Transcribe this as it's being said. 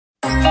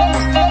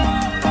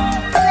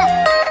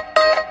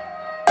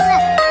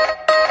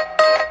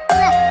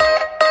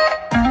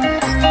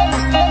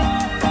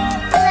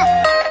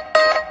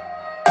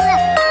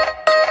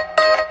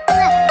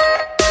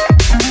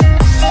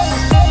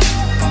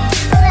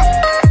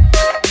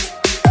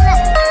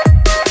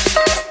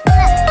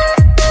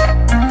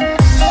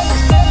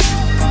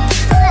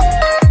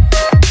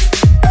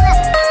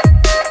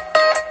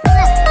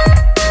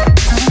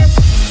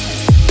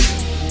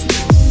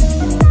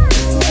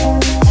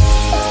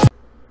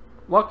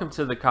Welcome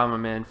to the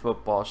Common Man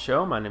Football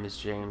Show. My name is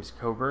James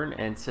Cobern,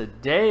 and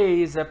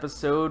today's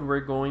episode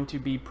we're going to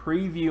be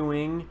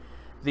previewing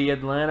the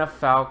Atlanta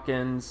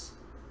Falcons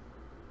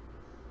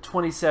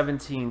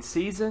 2017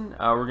 season.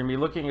 We're going to be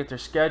looking at their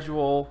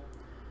schedule,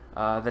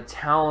 the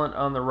talent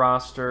on the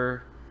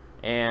roster,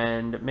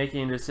 and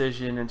making a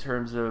decision in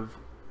terms of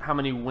how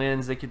many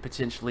wins they could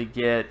potentially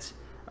get,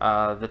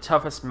 the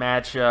toughest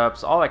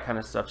matchups, all that kind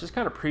of stuff. Just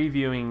kind of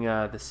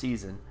previewing the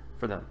season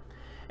for them.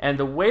 And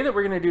the way that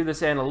we're going to do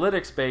this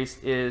analytics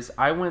based is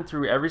I went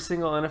through every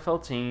single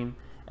NFL team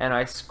and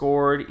I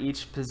scored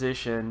each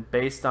position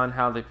based on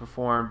how they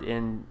performed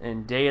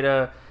in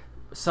data,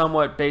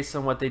 somewhat based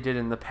on what they did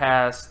in the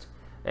past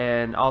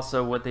and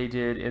also what they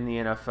did in the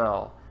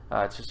NFL to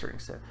a certain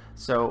extent.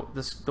 So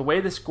the way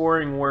the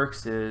scoring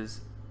works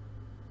is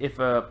if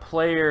a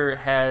player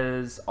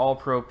has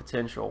all-pro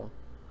potential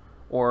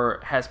or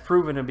has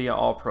proven to be an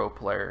all-pro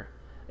player,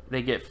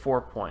 they get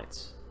 4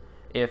 points.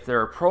 If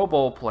they're a Pro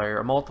Bowl player,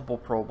 a multiple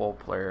Pro Bowl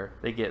player,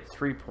 they get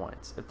 3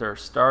 points. If they're a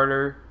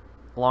starter,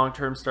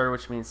 long-term starter,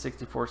 which means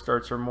 64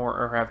 starts or more,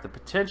 or have the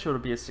potential to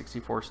be a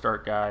 64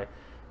 start guy,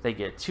 they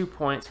get 2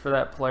 points for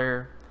that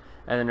player.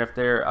 And then if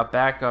they're a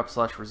backup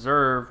 /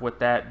 reserve, with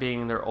that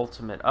being their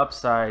ultimate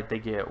upside, they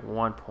get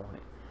 1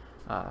 point.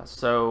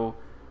 So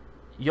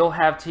you'll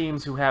have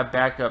teams who have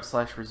backup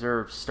 /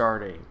 reserve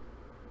starting.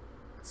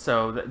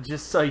 So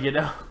just so you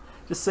know,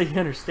 just so you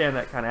understand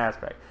that kind of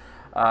aspect.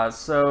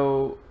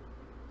 So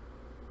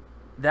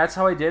that's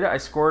how I did it. I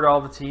scored all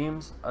the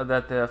teams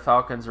that the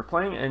Falcons are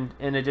playing, and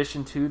in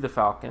addition to the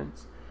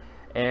Falcons.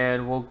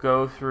 And we'll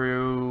go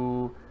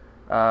through,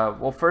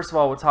 well, first of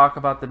all, we'll talk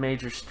about the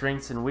major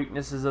strengths and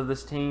weaknesses of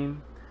this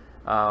team.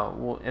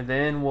 And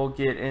then we'll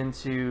get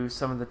into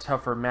some of the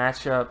tougher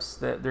matchups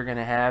that they're going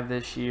to have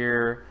this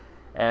year.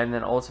 And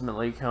then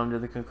ultimately come to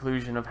the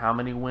conclusion of how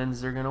many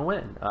wins they're going to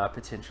win,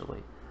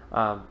 potentially.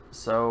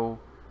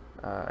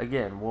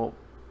 Again, we'll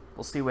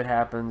see what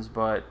happens,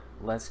 but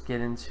let's get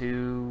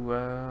into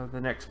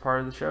the next part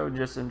of the show,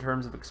 just in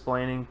terms of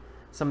explaining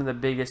some of the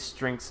biggest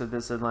strengths of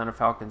this Atlanta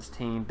Falcons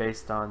team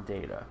based on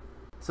data.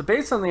 So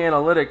based on the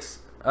analytics,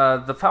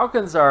 the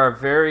Falcons are a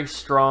very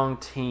strong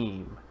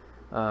team.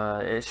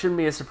 It shouldn't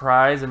be a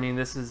surprise. I mean,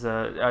 this is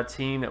a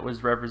team that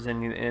was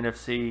representing the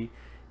NFC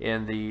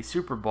in the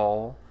Super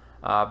Bowl,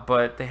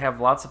 but they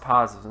have lots of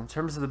positives. In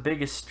terms of the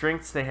biggest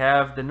strengths they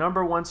have, the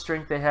number one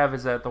strength they have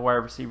is at the wide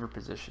receiver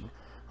position.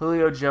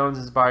 Julio Jones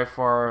is by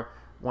far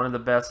one of the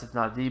best, if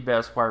not the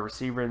best, wide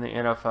receiver in the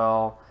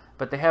NFL.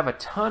 But they have a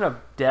ton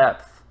of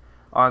depth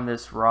on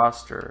this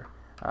roster.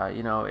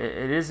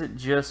 It isn't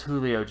just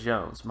Julio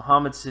Jones.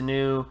 Mohamed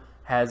Sanu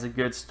has a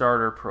good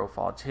starter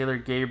profile. Taylor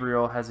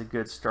Gabriel has a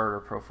good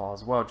starter profile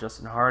as well.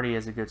 Justin Hardy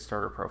has a good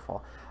starter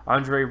profile.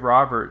 Andre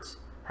Roberts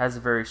has a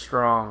very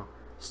strong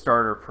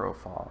starter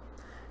profile.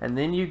 And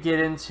then you get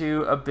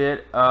into a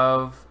bit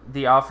of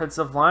the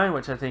offensive line,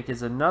 which I think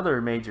is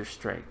another major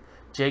strength.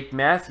 Jake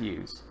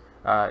Matthews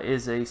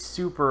is a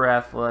super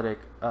athletic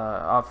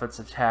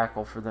offensive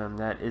tackle for them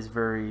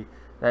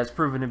that's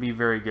proven to be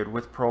very good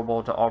with Pro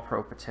Bowl to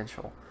All-Pro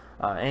potential.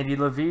 Andy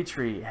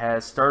Levitre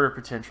has starter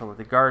potential at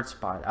the guard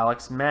spot.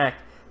 Alex Mack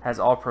has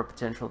All-Pro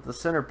potential at the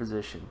center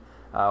position.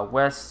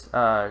 Wes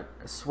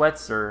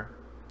Schweitzer,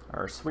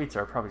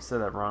 I probably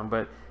said that wrong,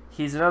 but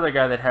he's another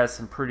guy that has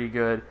some pretty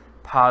good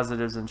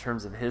positives in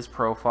terms of his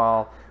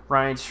profile.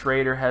 Ryan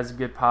Schrader has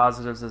good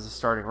positives as a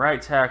starting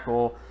right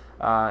tackle.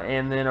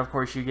 And then, of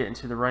course, you get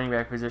into the running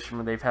back position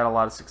where they've had a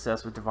lot of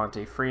success with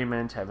Devontae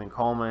Freeman, Tevin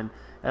Coleman,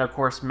 and, of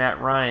course, Matt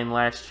Ryan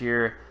last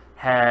year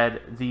had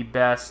the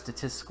best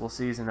statistical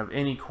season of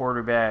any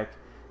quarterback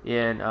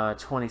in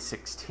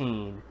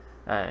 2016.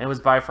 It was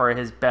by far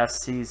his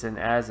best season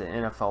as an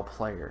NFL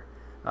player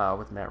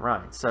with Matt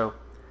Ryan. So,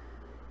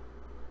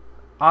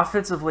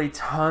 offensively,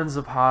 tons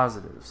of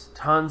positives,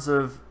 tons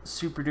of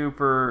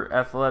super-duper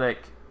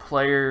athletic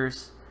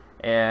players,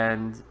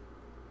 and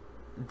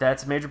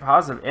that's a major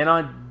positive. And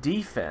on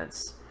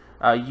defense,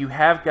 you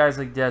have guys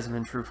like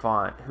Desmond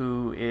Trufant,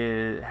 who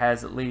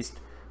has at least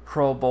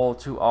Pro Bowl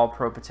to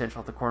All-Pro potential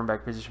at the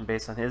cornerback position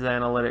based on his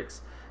analytics.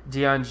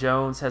 Deion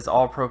Jones has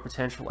All-Pro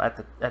potential at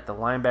the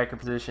linebacker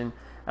position,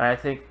 and I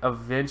think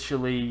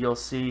eventually you'll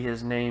see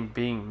his name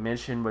being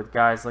mentioned with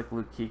guys like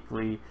Luke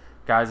Kuechly,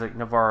 guys like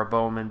Navarro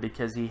Bowman,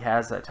 because he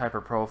has that type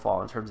of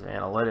profile in terms of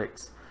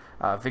analytics.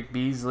 Vic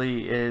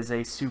Beasley is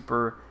a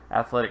super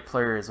athletic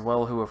player as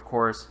well, who of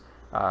course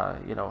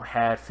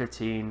had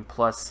 15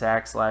 plus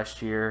sacks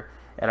last year,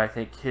 and I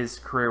think his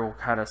career will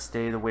kind of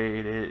stay the way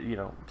it is,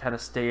 kind of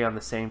stay on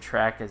the same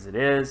track as it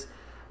is.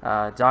 They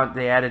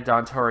added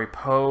Dontari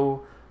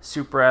Poe,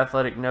 super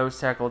athletic nose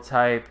tackle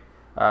type,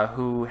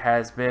 who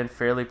has been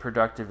fairly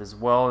productive as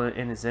well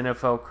in his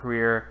NFL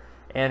career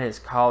and his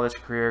college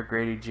career.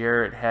 Grady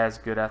Jarrett has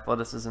good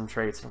athleticism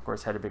traits, and of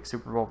course had a big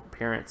Super Bowl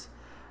appearance.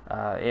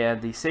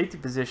 And the safety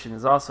position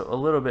is also a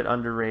little bit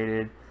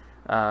underrated.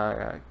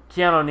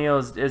 Keanu Neal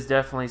is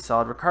definitely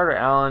solid. Ricardo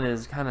Allen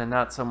is kind of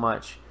not so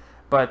much,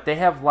 but they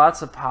have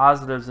lots of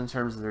positives in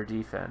terms of their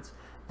defense.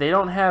 They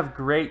don't have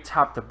great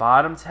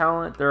top-to-bottom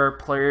talent. There are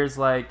players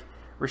like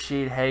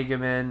Rashid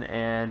Hageman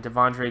and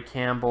Devondre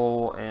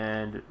Campbell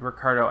and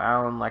Ricardo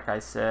Allen, like I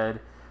said,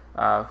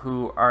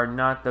 who are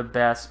not the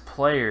best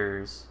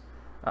players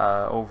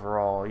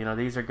overall. You know,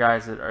 these are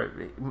guys that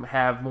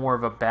have more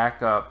of a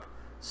backup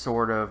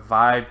sort of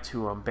vibe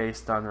to them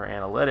based on their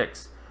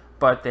analytics,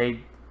 but they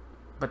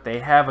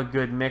have a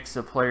good mix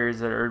of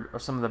players that are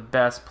some of the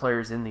best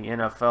players in the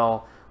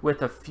NFL,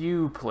 with a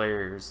few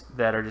players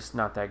that are just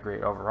not that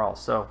great overall.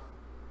 So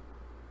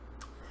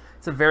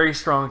it's a very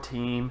strong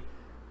team.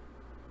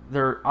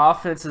 Their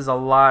offense is a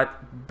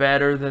lot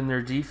better than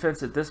their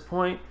defense at this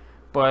point,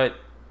 but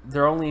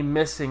they're only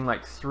missing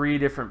like 3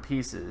 different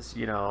pieces,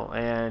 you know,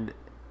 and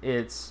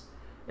it's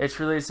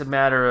really just a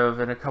matter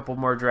of, in a couple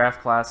more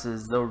draft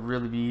classes, they'll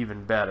really be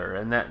even better.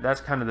 And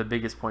that's kind of the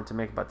biggest point to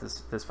make about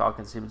this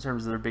Falcons team in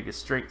terms of their biggest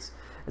strengths,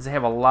 is they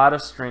have a lot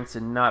of strengths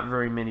and not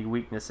very many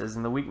weaknesses.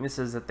 And the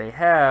weaknesses that they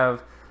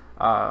have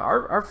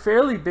are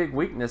fairly big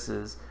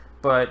weaknesses,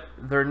 but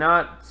they're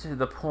not to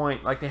the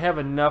point, like they have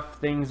enough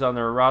things on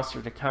their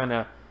roster to kind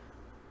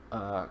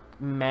of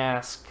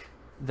mask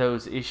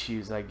those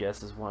issues, I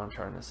guess is what I'm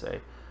trying to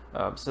say.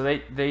 So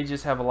they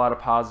just have a lot of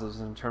positives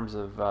in terms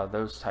of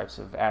those types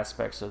of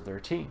aspects of their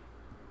team.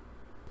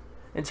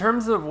 In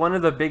terms of one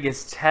of the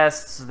biggest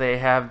tests they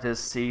have this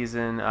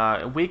season,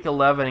 Week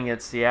 11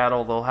 against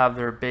Seattle, they'll have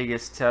their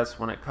biggest test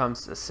when it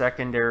comes to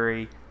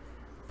secondary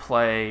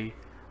play.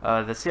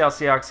 The Seattle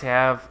Seahawks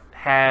have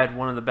had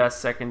one of the best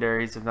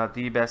secondaries, if not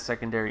the best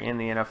secondary in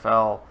the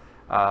NFL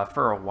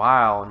for a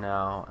while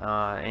now.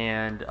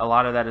 And a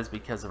lot of that is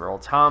because of Earl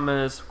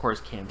Thomas, of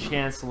course, Cam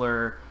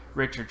Chancellor,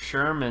 Richard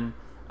Sherman.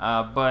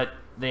 But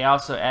they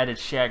also added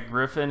Shaq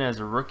Griffin as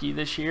a rookie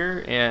this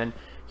year, and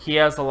he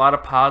has a lot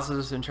of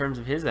positives in terms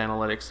of his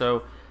analytics.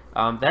 So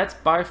that's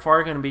by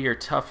far going to be your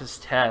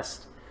toughest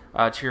test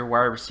to your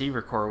wide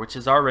receiver core, which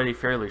is already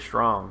fairly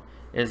strong,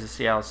 is the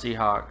Seattle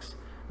Seahawks.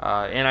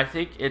 And I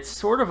think it's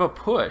sort of a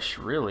push,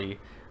 really.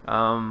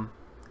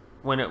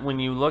 When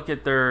you look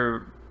at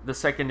the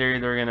secondary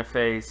they're going to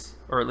face,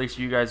 or at least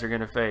you guys are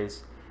going to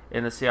face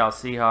in the Seattle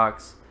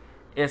Seahawks,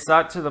 it's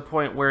not to the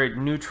point where it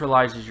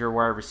neutralizes your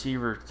wide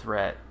receiver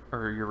threat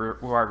or your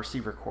wide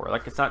receiver core.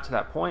 Like, it's not to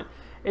that point.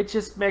 It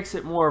just makes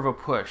it more of a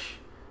push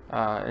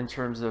in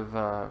terms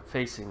of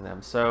facing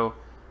them. So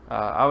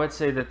I would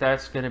say that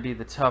that's going to be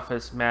the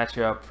toughest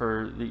matchup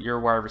for your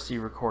wide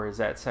receiver core, is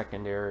that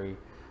secondary,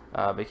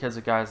 because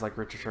of guys like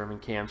Richard Sherman,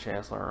 Cam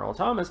Chancellor, and Earl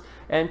Thomas.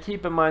 And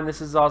keep in mind,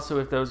 this is also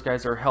if those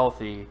guys are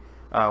healthy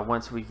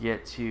once we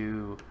get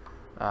to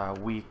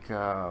week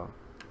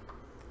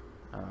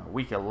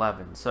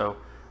 11. So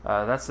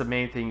that's the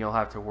main thing you'll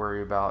have to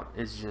worry about,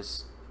 is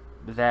just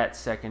that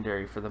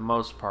secondary for the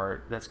most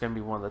part. That's going to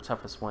be one of the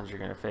toughest ones you're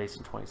going to face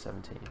in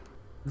 2017.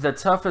 The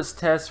toughest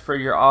test for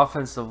your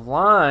offensive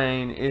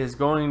line is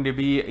going to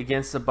be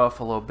against the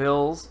Buffalo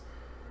Bills.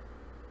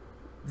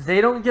 They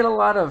don't get a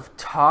lot of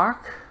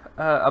talk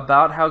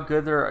about how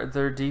good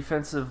their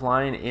defensive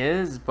line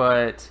is,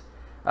 but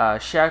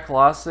Shaq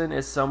Lawson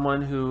is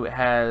someone who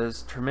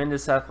has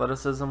tremendous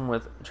athleticism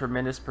with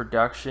tremendous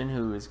production,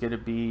 who is going to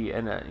be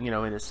in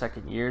his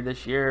second year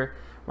this year.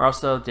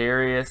 Marcel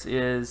Darius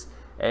is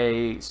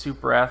a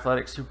super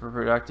athletic, super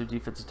productive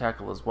defensive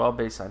tackle as well,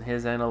 based on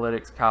his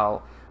analytics.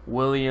 Kyle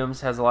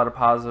Williams has a lot of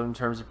positive in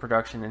terms of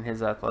production and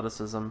his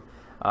athleticism,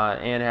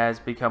 and has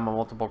become a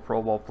multiple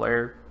Pro Bowl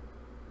player.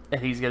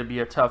 And he's going to be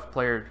a tough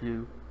player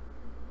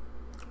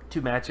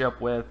to match up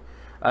with.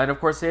 And of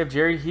course, they have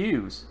Jerry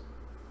Hughes,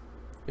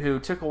 who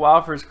took a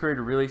while for his career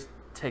to really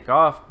take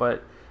off,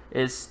 but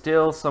is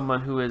still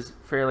someone who is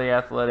fairly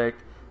athletic,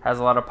 has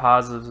a lot of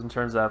positives in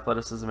terms of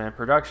athleticism and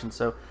production.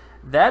 So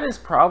that is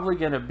probably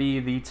going to be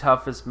the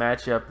toughest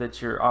matchup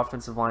that your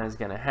offensive line is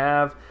going to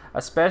have,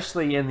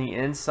 especially in the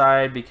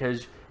inside,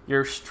 because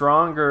you're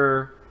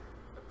stronger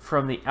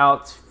from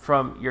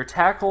your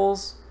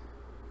tackles.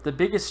 The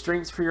biggest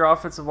strengths for your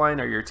offensive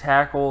line are your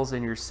tackles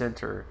and your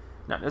center,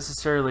 not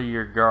necessarily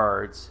your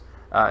guards.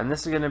 And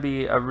this is going to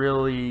be a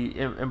really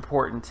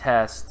important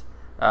test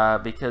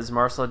because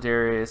Marcel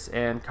Darius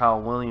and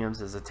Kyle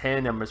Williams as a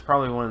tandem is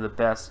probably one of the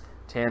best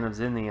tandems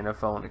in the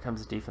NFL when it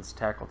comes to defensive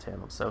tackle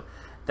tandem. So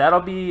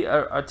that'll be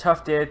a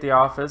tough day at the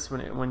office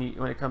when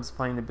it comes to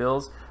playing the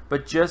Bills.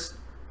 But just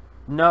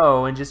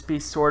know and just be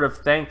sort of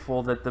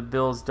thankful that the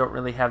Bills don't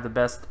really have the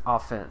best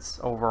offense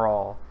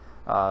overall.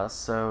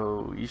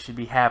 So you should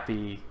be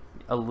happy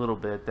a little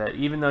bit that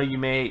even though you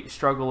may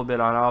struggle a bit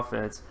on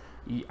offense,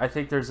 I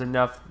think there's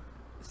enough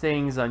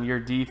things on your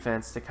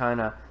defense to kind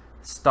of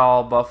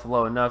stall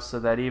Buffalo enough so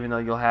that even though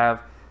you'll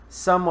have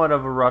somewhat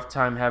of a rough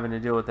time having to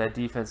deal with that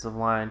defensive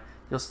line,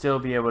 you'll still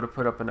be able to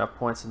put up enough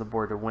points on the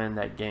board to win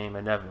that game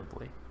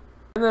inevitably.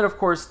 And then, of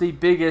course, the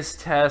biggest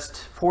test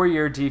for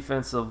your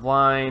defensive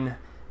line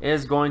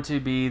is going to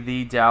be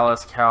the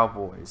Dallas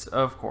Cowboys,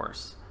 of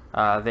course.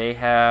 They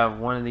have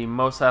one of the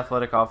most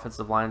athletic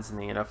offensive lines in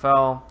the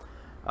NFL.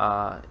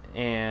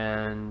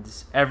 And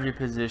every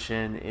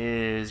position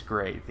is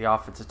great. The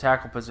offensive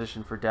tackle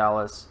position for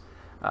Dallas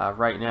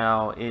right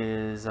now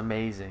is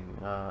amazing.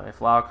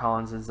 If Lyle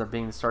Collins ends up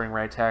being the starting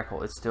right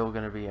tackle, it's still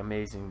going to be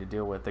amazing to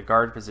deal with. The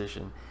guard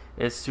position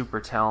is super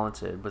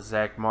talented with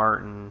Zach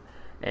Martin,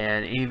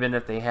 and even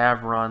if they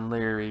have Ron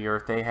Leary, or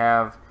if they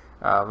have,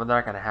 well, they're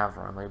not going to have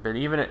Ron Leary, but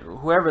even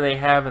whoever they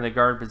have in the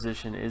guard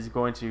position is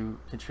going to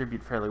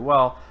contribute fairly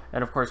well.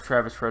 And of course,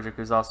 Travis Frederick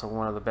is also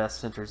one of the best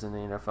centers in the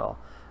NFL,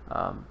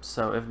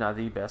 so if not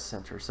the best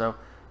center. So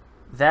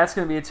that's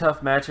going to be a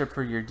tough matchup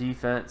for your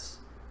defense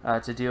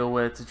to deal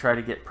with, to try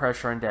to get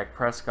pressure on Dak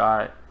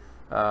Prescott.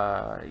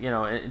 You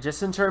know,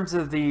 just in terms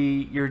of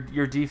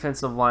your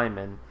defensive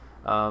linemen,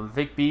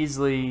 Vic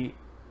Beasley,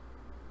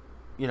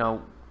 you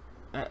know,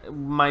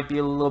 might be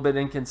a little bit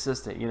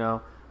inconsistent, you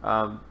know,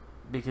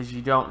 because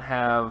you don't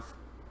have,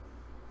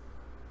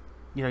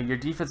 you know, your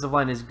defensive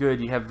line is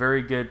good. You have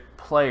very good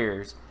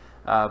players,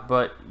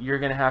 but you're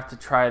going to have to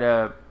try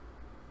to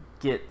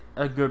get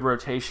a good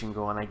rotation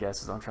going, I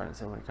guess, is what I'm trying to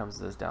say when it comes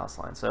to this Dallas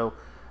line. So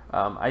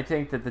I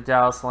think that the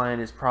Dallas line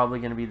is probably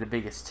going to be the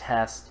biggest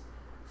test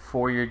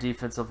for your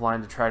defensive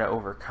line to try to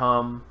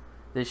overcome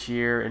this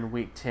year in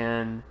Week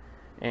 10.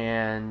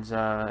 And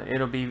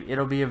it'll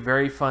be a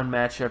very fun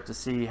matchup to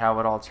see how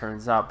it all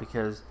turns out,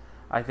 because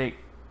I think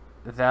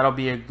that'll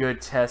be a good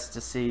test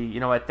to see.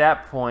 You know, at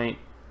that point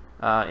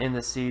in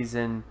the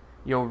season,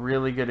 you'll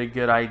really get a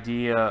good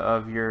idea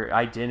of your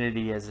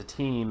identity as a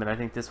team, and I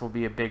think this will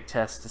be a big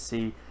test to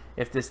see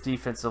if this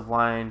defensive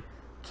line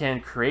can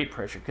create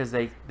pressure, because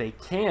they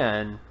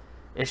can.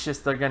 It's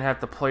just they're going to have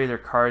to play their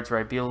cards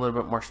right, be a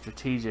little bit more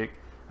strategic,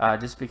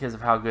 just because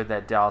of how good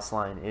that Dallas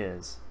line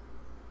is.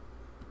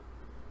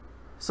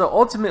 So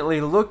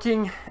ultimately,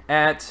 looking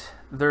at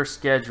their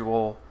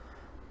schedule,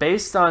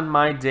 based on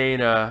my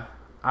data,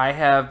 I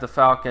have the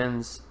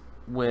Falcons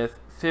with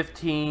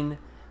 15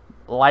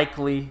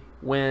 likely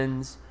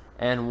wins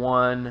and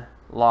 1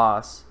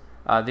 loss.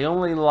 The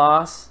only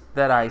loss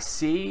that I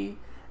see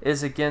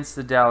is against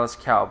the Dallas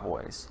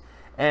Cowboys.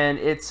 And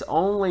it's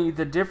only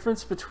the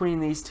difference between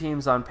these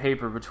teams on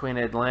paper, between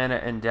Atlanta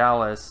and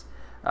Dallas,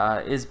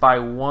 is by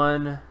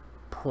 1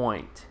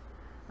 point.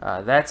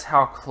 That's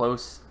how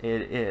close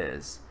it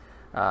is.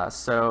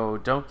 So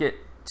don't get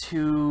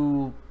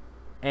too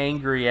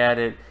angry at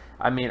it.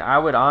 I mean, I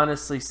would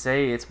honestly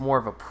say it's more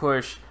of a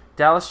push.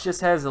 Dallas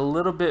just has a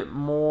little bit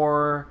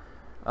more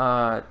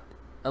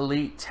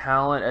elite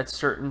talent at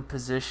certain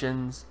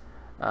positions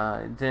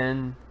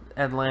than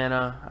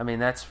Atlanta. I mean,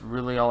 that's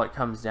really all it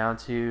comes down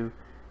to.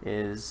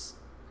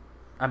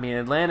 I mean,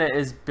 Atlanta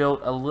is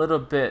built a little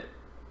bit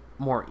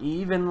more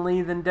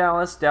evenly than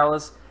Dallas.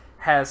 Dallas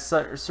has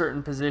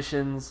certain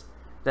positions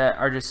that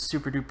are just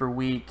super duper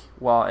weak,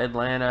 while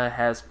Atlanta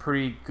has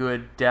pretty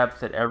good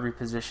depth at every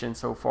position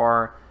so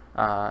far.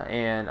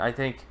 And I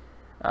think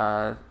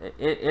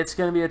it's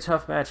going to be a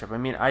tough matchup. I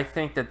mean, I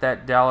think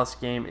that Dallas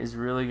game is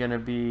really going to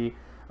be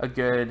a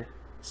good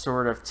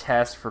sort of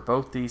test for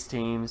both these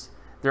teams.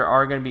 There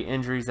are going to be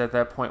injuries at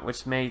that point,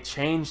 which may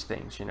change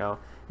things. You know,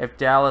 if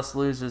Dallas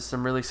loses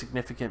some really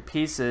significant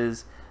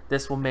pieces,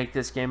 this will make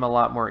this game a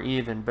lot more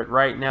even. But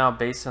right now,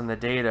 based on the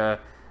data,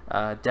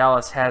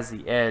 Dallas has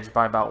the edge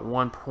by about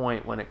 1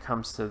 point when it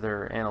comes to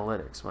their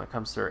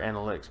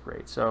analytics,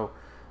 grade. So,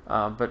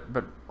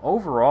 but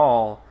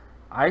overall,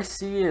 I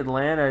see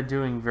Atlanta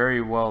doing very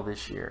well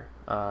this year.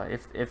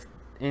 If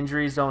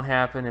injuries don't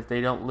happen, if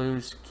they don't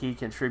lose key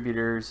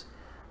contributors,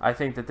 I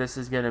think that this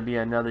is going to be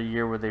another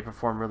year where they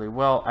perform really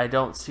well. I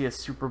don't see a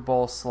Super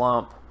Bowl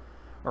slump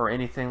or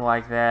anything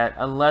like that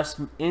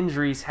unless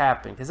injuries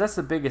happen, because that's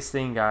the biggest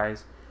thing,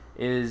 guys,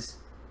 is,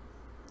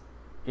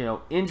 you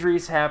know,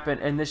 injuries happen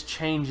and this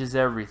changes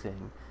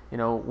everything. You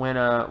know, when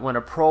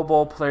a Pro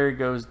Bowl player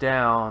goes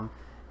down,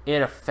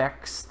 it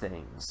affects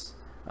things.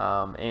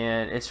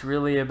 And it's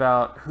really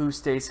about who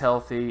stays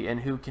healthy and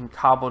who can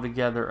cobble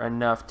together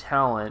enough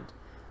talent,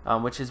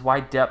 which is why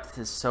depth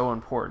is so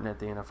important at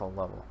the NFL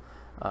level.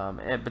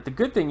 But the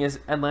good thing is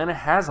Atlanta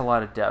has a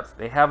lot of depth.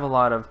 They have a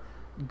lot of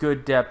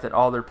good depth at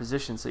all their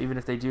positions. So even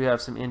if they do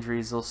have some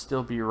injuries, they'll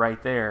still be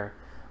right there.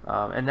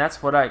 And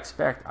that's what I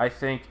expect. I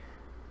think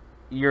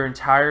your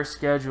entire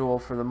schedule,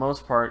 for the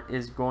most part,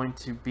 is going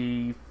to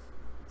be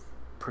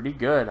pretty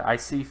good. I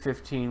see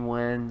 15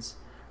 wins.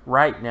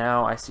 Right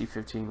now, I see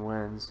 15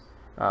 wins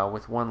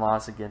with 1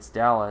 loss against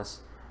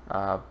Dallas.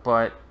 And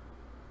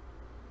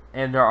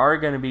there are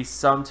going to be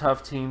some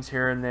tough teams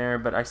here and there,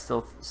 but I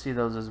still see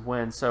those as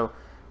wins. So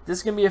this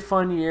is going to be a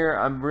fun year.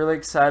 I'm really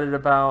excited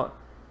about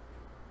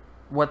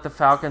what the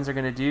Falcons are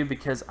going to do,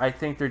 because I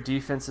think their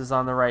defense is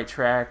on the right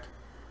track.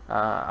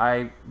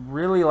 I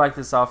really like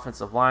this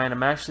offensive line.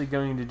 I'm actually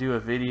going to do a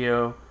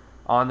video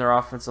on their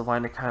offensive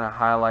line to kind of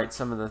highlight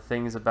some of the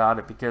things about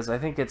it, because I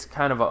think it's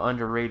kind of an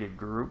underrated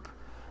group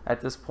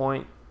at this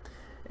point.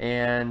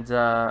 And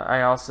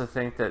I also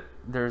think that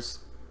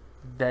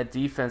that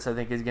defense, I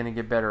think, is going to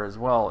get better as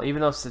well.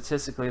 Even though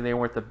statistically they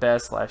weren't the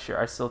best last year,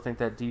 I still think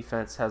that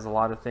defense has a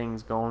lot of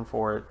things going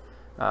for it,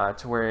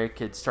 to where it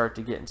could start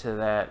to get into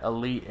that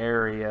elite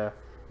area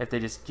if they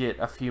just get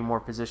a few more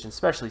positions,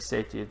 especially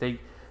safety. If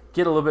they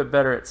get a little bit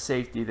better at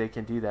safety, they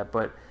can do that.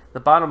 But the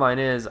bottom line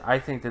is, I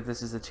think that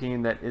this is a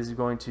team that is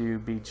going to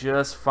be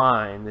just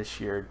fine this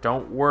year.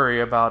 Don't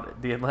worry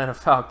about the Atlanta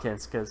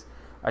Falcons, because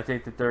I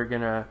think that they're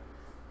going to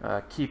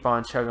keep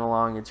on chugging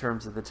along in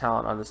terms of the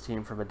talent on this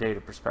team from a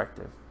data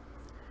perspective.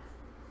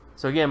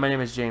 So again, my name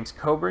is James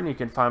Cobern. You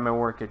can find my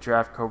work at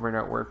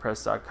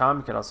draftcoburn@wordpress.com.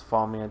 You can also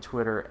follow me on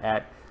Twitter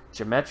at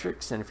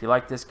Geometrics. And if you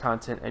like this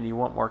content and you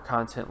want more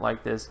content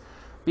like this,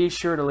 be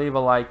sure to leave a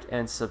like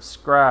and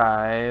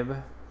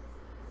subscribe.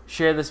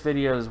 Share this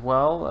video as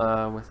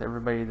well with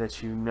everybody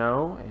that you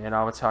know, and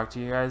I will talk to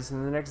you guys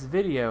in the next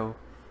video.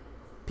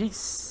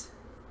 Peace.